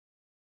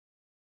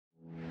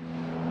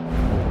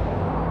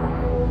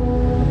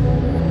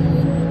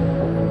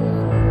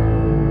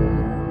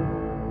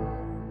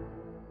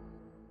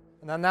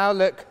And I now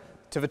look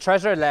to the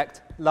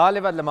Treasurer-elect,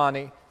 Laalithya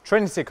Vadlamani,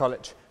 Trinity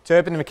College, to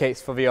open the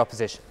case for the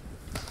opposition.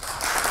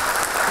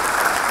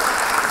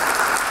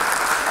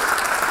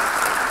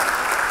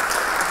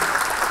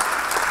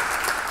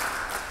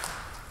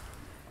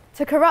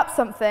 To corrupt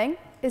something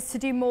is to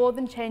do more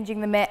than changing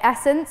the mere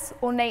essence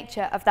or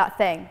nature of that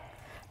thing,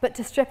 but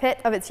to strip it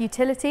of its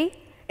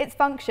utility, its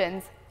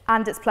functions,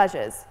 and its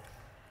pleasures.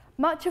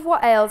 Much of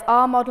what ails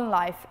our modern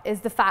life is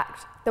the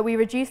fact that we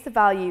reduce the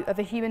value of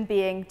a human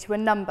being to a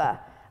number,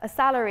 a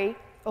salary,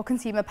 or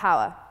consumer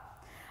power.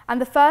 And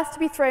the first to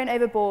be thrown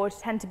overboard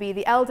tend to be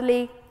the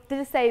elderly, the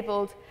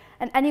disabled,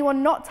 and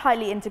anyone not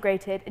tightly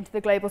integrated into the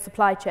global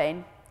supply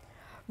chain.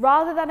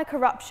 Rather than a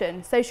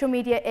corruption, social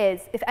media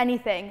is, if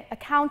anything, a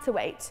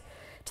counterweight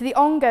to the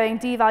ongoing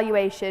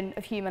devaluation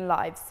of human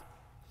lives.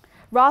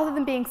 Rather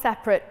than being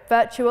separate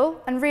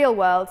virtual and real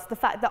worlds, the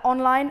fact that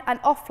online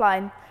and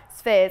offline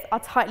spheres are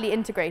tightly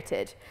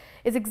integrated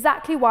is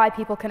exactly why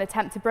people can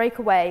attempt to break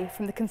away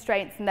from the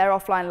constraints in their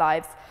offline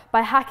lives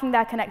by hacking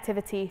their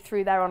connectivity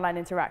through their online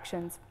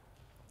interactions.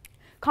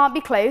 Can't be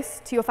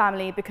close to your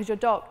family because your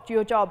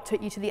job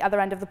took you to the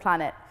other end of the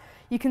planet.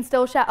 You can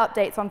still share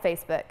updates on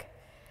Facebook.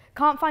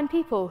 Can't find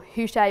people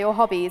who share your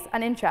hobbies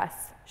and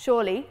interests.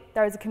 Surely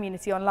there is a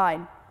community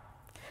online.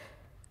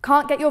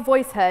 Can't get your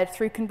voice heard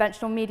through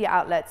conventional media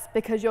outlets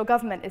because your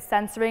government is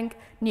censoring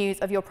news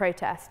of your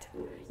protest.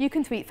 You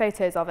can tweet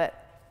photos of it.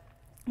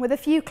 With a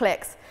few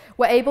clicks,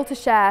 we're able to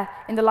share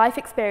in the life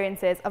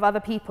experiences of other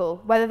people,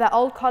 whether they're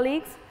old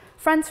colleagues,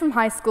 friends from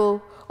high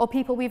school, or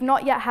people we've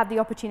not yet had the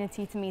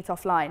opportunity to meet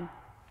offline,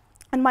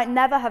 and might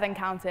never have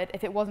encountered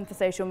if it wasn't for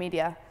social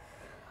media.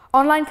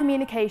 Online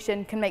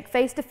communication can make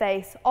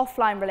face-to-face,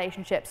 offline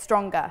relationships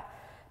stronger.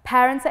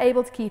 Parents are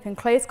able to keep in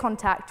close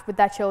contact with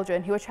their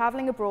children who are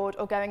travelling abroad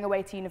or going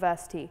away to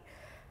university,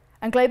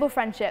 and global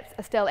friendships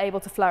are still able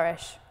to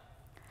flourish.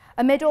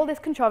 Amid all this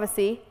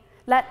controversy,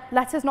 let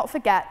us not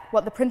forget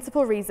what the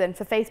principal reason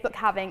for Facebook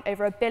having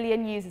over 1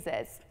 billion users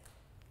is.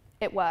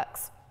 It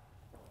works.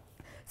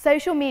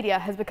 Social media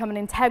has become an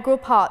integral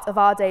part of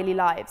our daily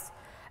lives.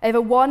 Over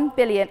 1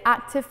 billion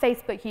active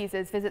Facebook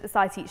users visit the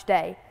site each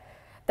day.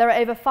 There are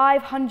over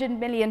 500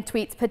 million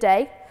tweets per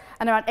day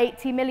and around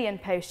 80 million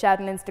posts shared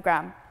on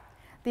Instagram.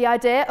 The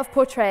idea of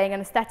portraying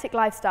an aesthetic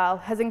lifestyle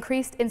has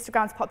increased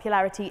Instagram's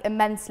popularity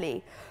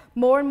immensely.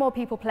 More and more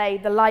people play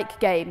the like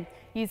game,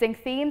 using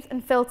themes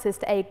and filters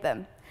to aid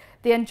them.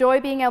 They enjoy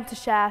being able to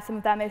share some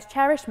of their most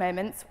cherished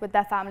moments with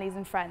their families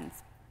and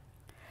friends.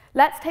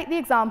 Let's take the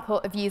example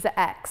of user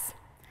X.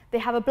 They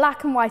have a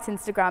black and white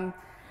Instagram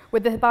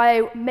with the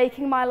bio,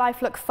 "Making my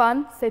life look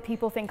fun so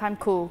people think I'm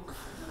cool."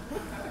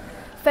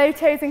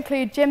 Photos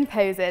include gym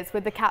poses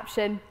with the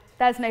caption,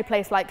 "There's no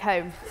place like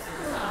home."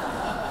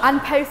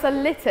 And posts are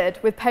littered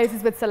with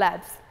poses with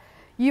celebs.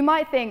 You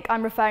might think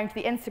I'm referring to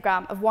the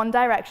Instagram of One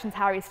Direction's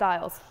Harry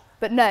Styles,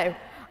 but no,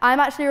 I'm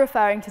actually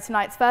referring to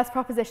tonight's first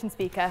proposition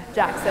speaker,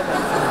 Jack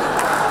Simmons.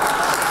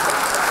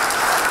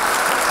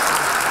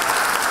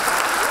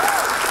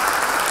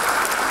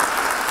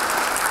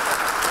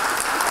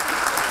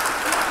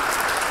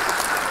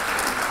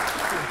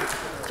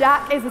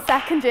 Jack is a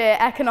second-year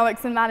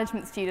economics and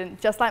management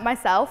student, just like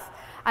myself,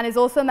 and is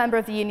also a member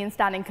of the Union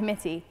Standing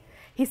Committee.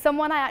 He's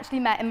someone I actually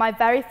met in my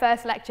very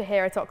first lecture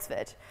here at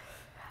Oxford.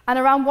 And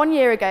around 1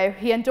 year ago,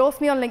 he endorsed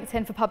me on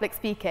LinkedIn for public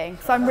speaking,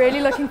 so I'm really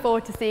looking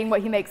forward to seeing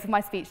what he makes of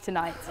my speech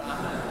tonight.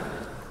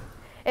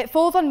 It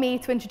falls on me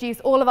to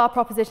introduce all of our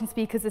proposition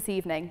speakers this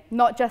evening,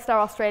 not just our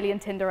Australian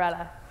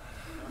Tinderella.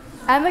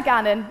 Emma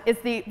Gannon is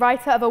the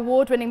writer of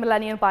award-winning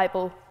millennial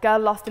Bible, Girl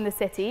Lost in the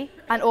City,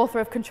 and author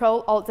of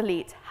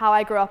Control-Alt-Delete, How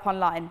I Grew Up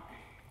Online.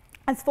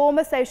 As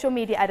former social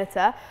media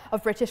editor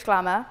of British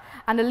Glamour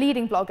and a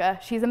leading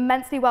blogger, she's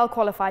immensely well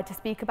qualified to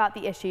speak about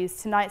the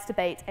issues tonight's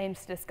debate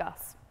aims to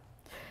discuss.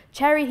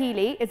 Cherry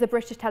Healey is a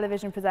British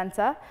television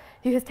presenter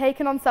who has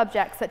taken on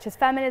subjects such as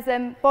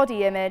feminism,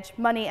 body image,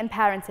 money and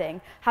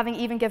parenting, having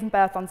even given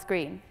birth on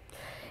screen.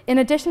 In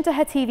addition to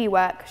her TV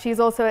work, she is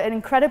also an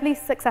incredibly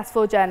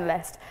successful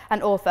journalist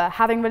and author,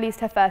 having released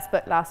her first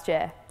book last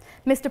year.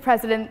 Mr.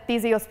 President,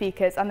 these are your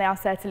speakers, and they are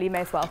certainly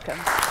most welcome.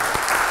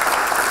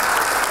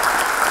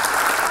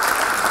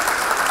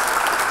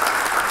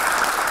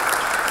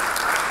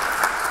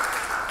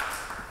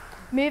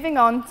 Moving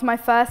on to my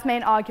first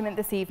main argument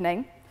this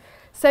evening,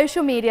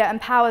 social media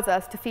empowers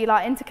us to feel our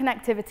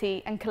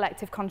interconnectivity and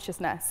collective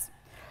consciousness.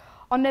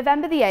 On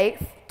November the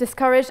 8th,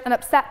 discouraged and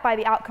upset by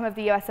the outcome of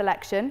the US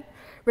election,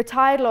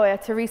 retired lawyer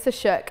Teresa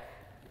Shook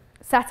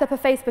set up a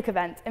Facebook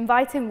event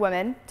inviting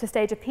women to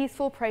stage a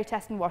peaceful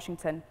protest in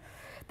Washington,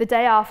 the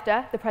day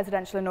after the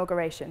presidential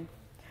inauguration.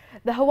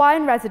 The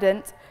Hawaiian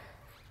resident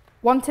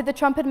wanted the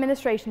Trump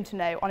administration to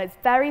know on its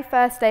very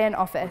first day in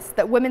office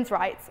that women's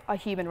rights are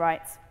human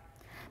rights.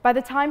 By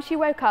the time she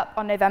woke up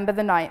on November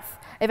the 9th,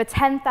 over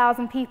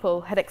 10,000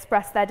 people had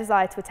expressed their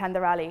desire to attend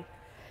the rally.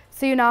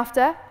 Soon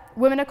after,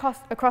 women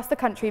across the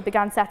country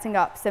began setting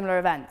up similar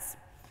events.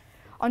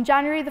 On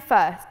January the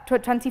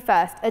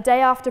 21st, a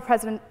day after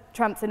President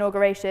Trump's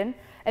inauguration,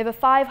 over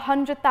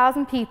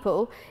 500,000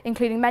 people,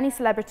 including many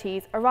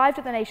celebrities, arrived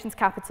at the nation's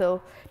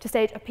capital to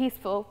stage a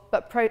peaceful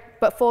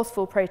but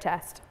forceful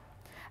protest.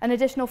 An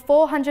additional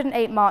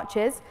 408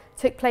 marches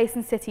took place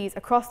in cities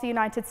across the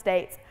United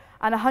States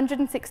and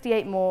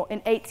 168 more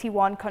in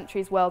 81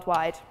 countries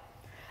worldwide.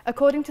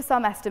 According to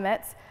some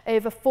estimates,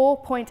 over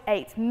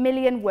 4.8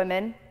 million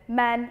women,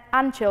 men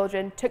and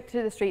children took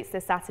to the streets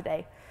this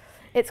Saturday.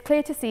 It's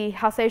clear to see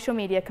how social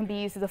media can be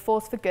used as a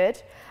force for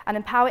good and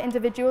empower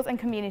individuals and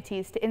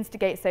communities to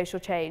instigate social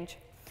change.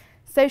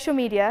 Social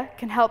media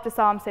can help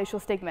disarm social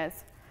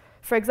stigmas.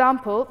 For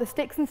example, the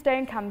Sticks and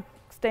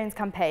Stones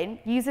campaign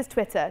uses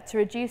Twitter to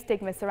reduce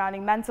stigma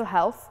surrounding mental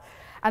health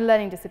and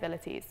learning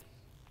disabilities.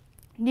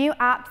 New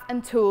apps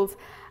and tools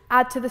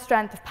add to the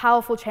strength of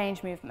powerful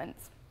change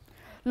movements.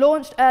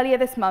 Launched earlier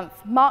this month,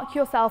 Mark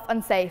Yourself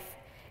Unsafe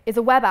is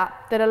a web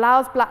app that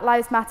allows Black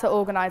Lives Matter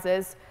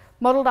organisers,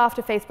 modelled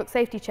after Facebook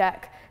Safety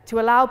Check, to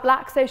allow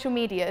Black social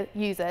media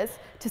users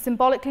to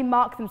symbolically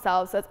mark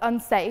themselves as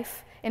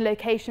unsafe in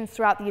locations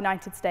throughout the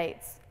United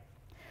States.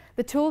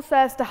 The tool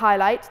serves to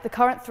highlight the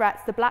current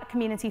threats the Black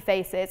community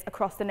faces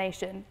across the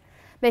nation,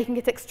 making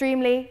it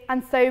extremely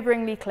and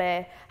soberingly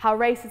clear how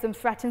racism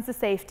threatens the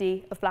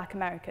safety of Black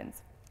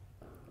Americans.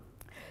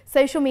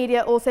 Social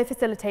media also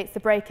facilitates the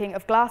breaking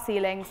of glass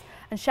ceilings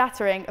and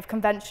shattering of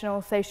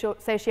conventional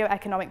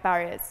socio-economic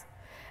barriers.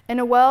 In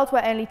a world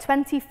where only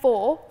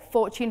 24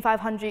 Fortune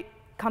 500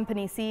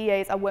 company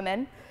CEOs are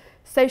women,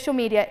 social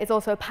media is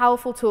also a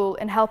powerful tool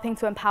in helping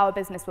to empower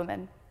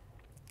businesswomen.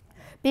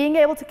 Being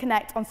able to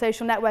connect on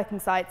social networking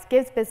sites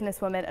gives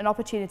businesswomen an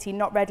opportunity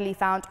not readily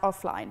found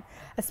offline,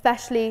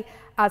 especially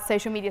as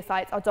social media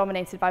sites are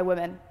dominated by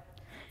women.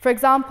 For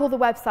example, the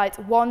website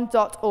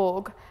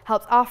one.org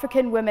helps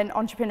African women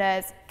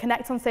entrepreneurs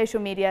connect on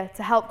social media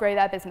to help grow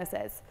their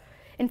businesses.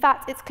 In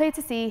fact, it's clear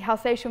to see how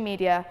social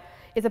media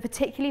is a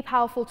particularly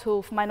powerful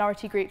tool for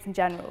minority groups in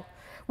general,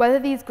 whether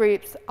these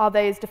groups are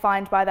those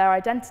defined by their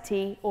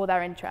identity or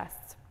their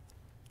interests.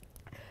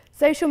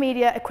 Social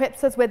media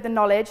equips us with the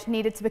knowledge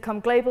needed to become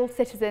global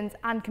citizens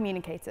and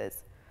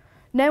communicators.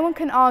 No one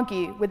can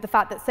argue with the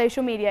fact that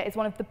social media is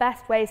one of the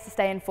best ways to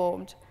stay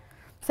informed.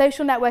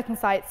 Social networking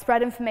sites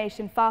spread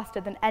information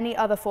faster than any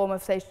other form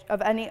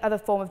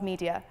of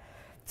media.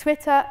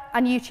 Twitter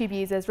and YouTube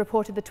users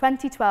reported the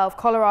 2012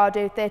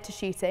 Colorado theater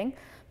shooting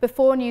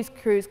before news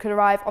crews could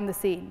arrive on the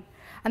scene,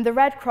 and the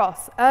Red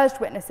Cross urged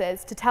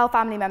witnesses to tell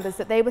family members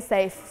that they were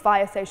safe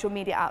via social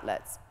media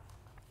outlets.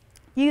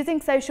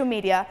 Using social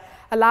media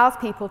allows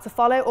people to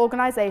follow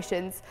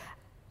organisations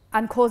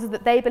and causes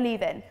that they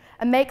believe in,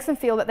 and makes them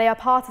feel that they are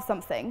part of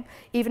something,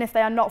 even if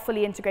they are not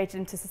fully integrated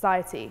into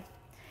society.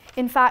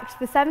 In fact,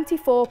 the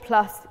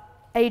 74+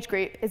 age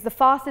group is the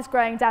fastest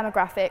growing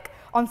demographic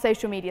on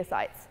social media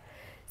sites.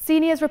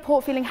 Seniors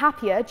report feeling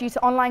happier due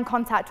to online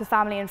contact with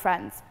family and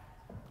friends.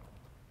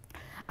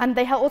 And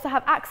they also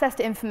have access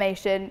to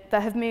information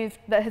that has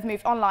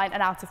moved online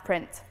and out of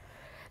print.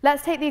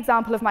 Let's take the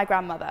example of my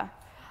grandmother.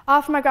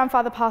 After my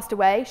grandfather passed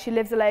away, she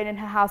lives alone in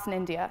her house in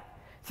India.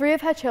 3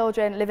 of her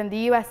children live in the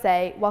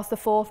USA, whilst the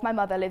 4th, my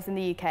mother, lives in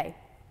the UK.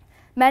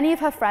 Many of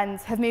her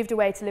friends have moved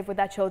away to live with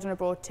their children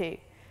abroad too.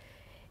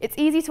 It's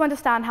easy to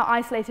understand how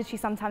isolated she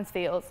sometimes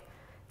feels.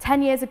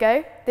 10 years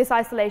ago, this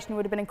isolation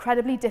would have been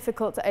incredibly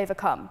difficult to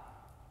overcome.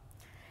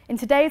 In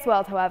today's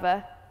world,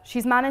 however,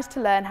 she's managed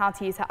to learn how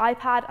to use her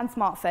iPad and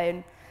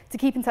smartphone to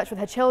keep in touch with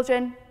her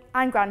children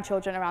and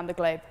grandchildren around the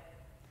globe.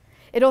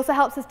 It also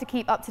helps us to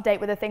keep up to date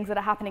with the things that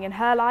are happening in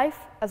her life,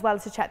 as well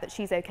as to check that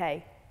she's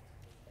okay.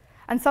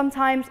 And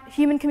sometimes,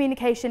 human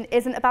communication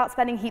isn't about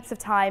spending heaps of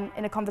time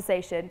in a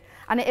conversation,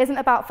 and it isn't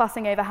about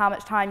fussing over how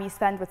much time you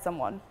spend with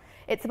someone.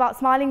 It's about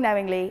smiling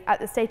knowingly at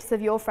the status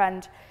of your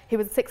friend who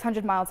was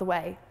 600 miles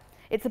away.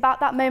 It's about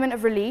that moment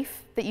of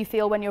relief that you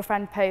feel when your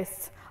friend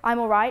posts, "I'm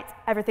all right,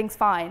 everything's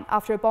fine,"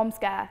 after a bomb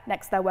scare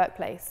next to their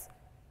workplace.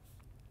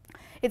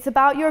 It's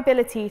about your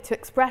ability to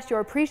express your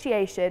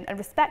appreciation and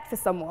respect for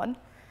someone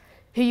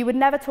who you would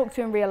never talk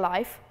to in real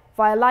life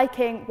via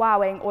liking,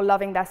 wowing, or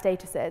loving their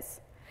statuses.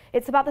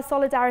 It's about the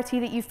solidarity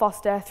that you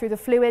foster through the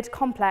fluid,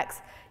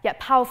 complex, yet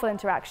powerful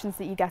interactions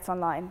that you get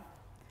online.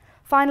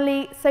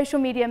 Finally, social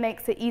media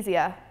makes it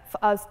easier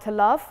for us to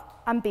love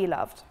and be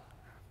loved.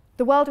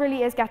 The world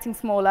really is getting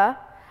smaller,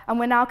 and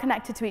we're now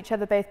connected to each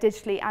other both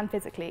digitally and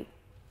physically.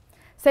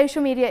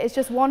 Social media is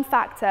just one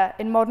factor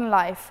in modern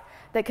life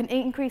that can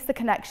increase the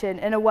connection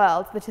in a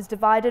world that is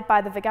divided by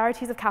the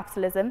vagaries of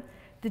capitalism,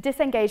 the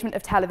disengagement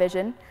of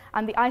television,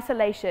 and the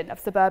isolation of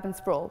suburban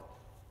sprawl.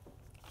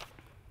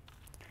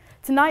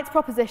 Tonight's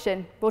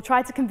proposition will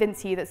try to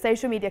convince you that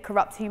social media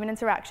corrupts human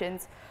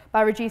interactions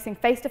by reducing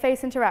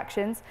face-to-face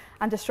interactions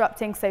and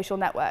disrupting social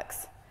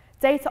networks.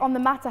 Data on the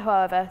matter,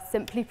 however,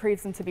 simply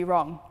proves them to be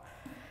wrong.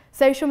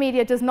 Social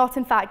media does not,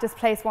 in fact,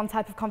 displace one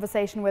type of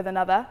conversation with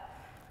another.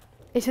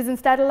 It has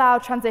instead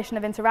allowed transition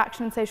of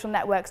interaction in social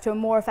networks to a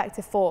more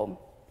effective form.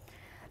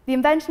 The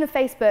invention of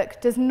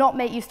Facebook does not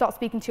make you stop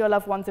speaking to your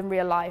loved ones in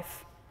real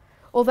life.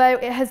 Although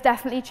it has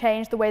definitely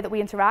changed the way that we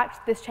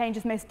interact, this change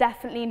is most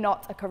definitely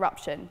not a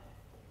corruption.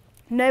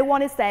 No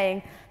one is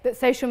saying that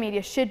social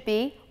media should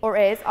be or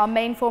is our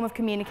main form of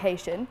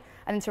communication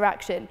and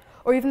interaction,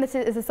 or even that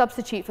it is a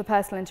substitute for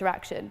personal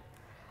interaction.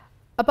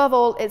 Above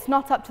all, it's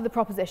not up to the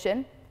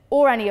proposition,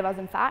 or any of us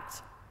in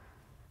fact,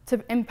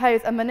 to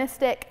impose a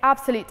monistic,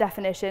 absolute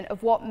definition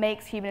of what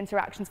makes human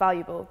interactions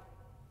valuable.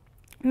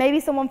 Maybe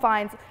someone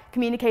finds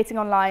communicating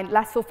online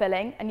less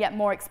fulfilling and yet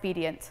more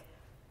expedient.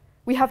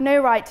 We have no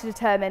right to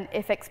determine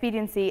if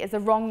expediency is a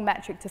wrong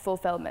metric to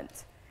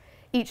fulfillment.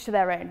 Each to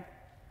their own.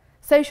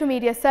 Social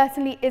media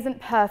certainly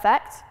isn't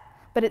perfect,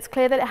 but it's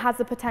clear that it has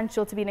the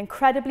potential to be an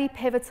incredibly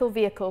pivotal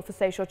vehicle for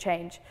social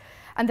change,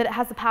 and that it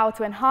has the power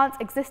to enhance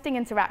existing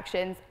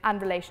interactions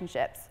and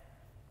relationships.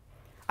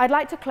 I'd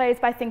like to close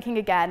by thinking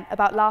again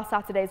about last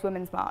Saturday's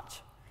Women's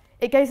March.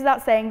 It goes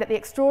without saying that the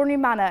extraordinary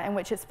manner in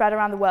which it spread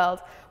around the world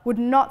would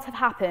not have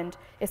happened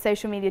if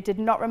social media did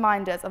not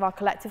remind us of our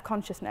collective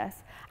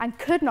consciousness, and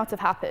could not have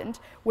happened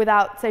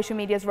without social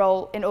media's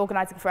role in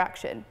organising for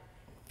action.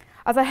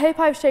 As I hope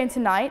I've shown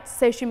tonight,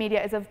 social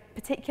media is of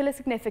particular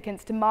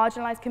significance to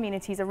marginalised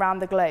communities around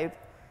the globe,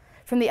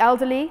 from the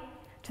elderly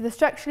to the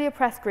structurally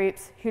oppressed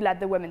groups who led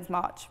the Women's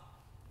March.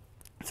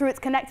 Through its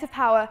connective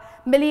power,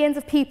 millions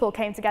of people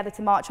came together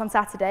to march on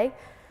Saturday,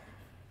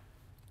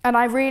 and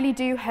I really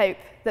do hope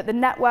that the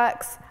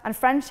networks and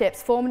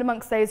friendships formed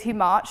amongst those who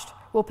marched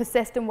will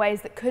persist in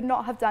ways that could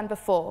not have done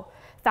before,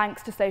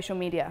 thanks to social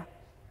media.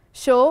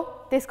 Sure,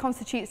 this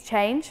constitutes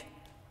change,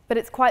 but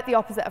it's quite the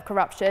opposite of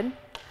corruption.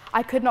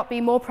 I could not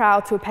be more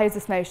proud to oppose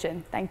this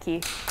motion. Thank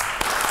you.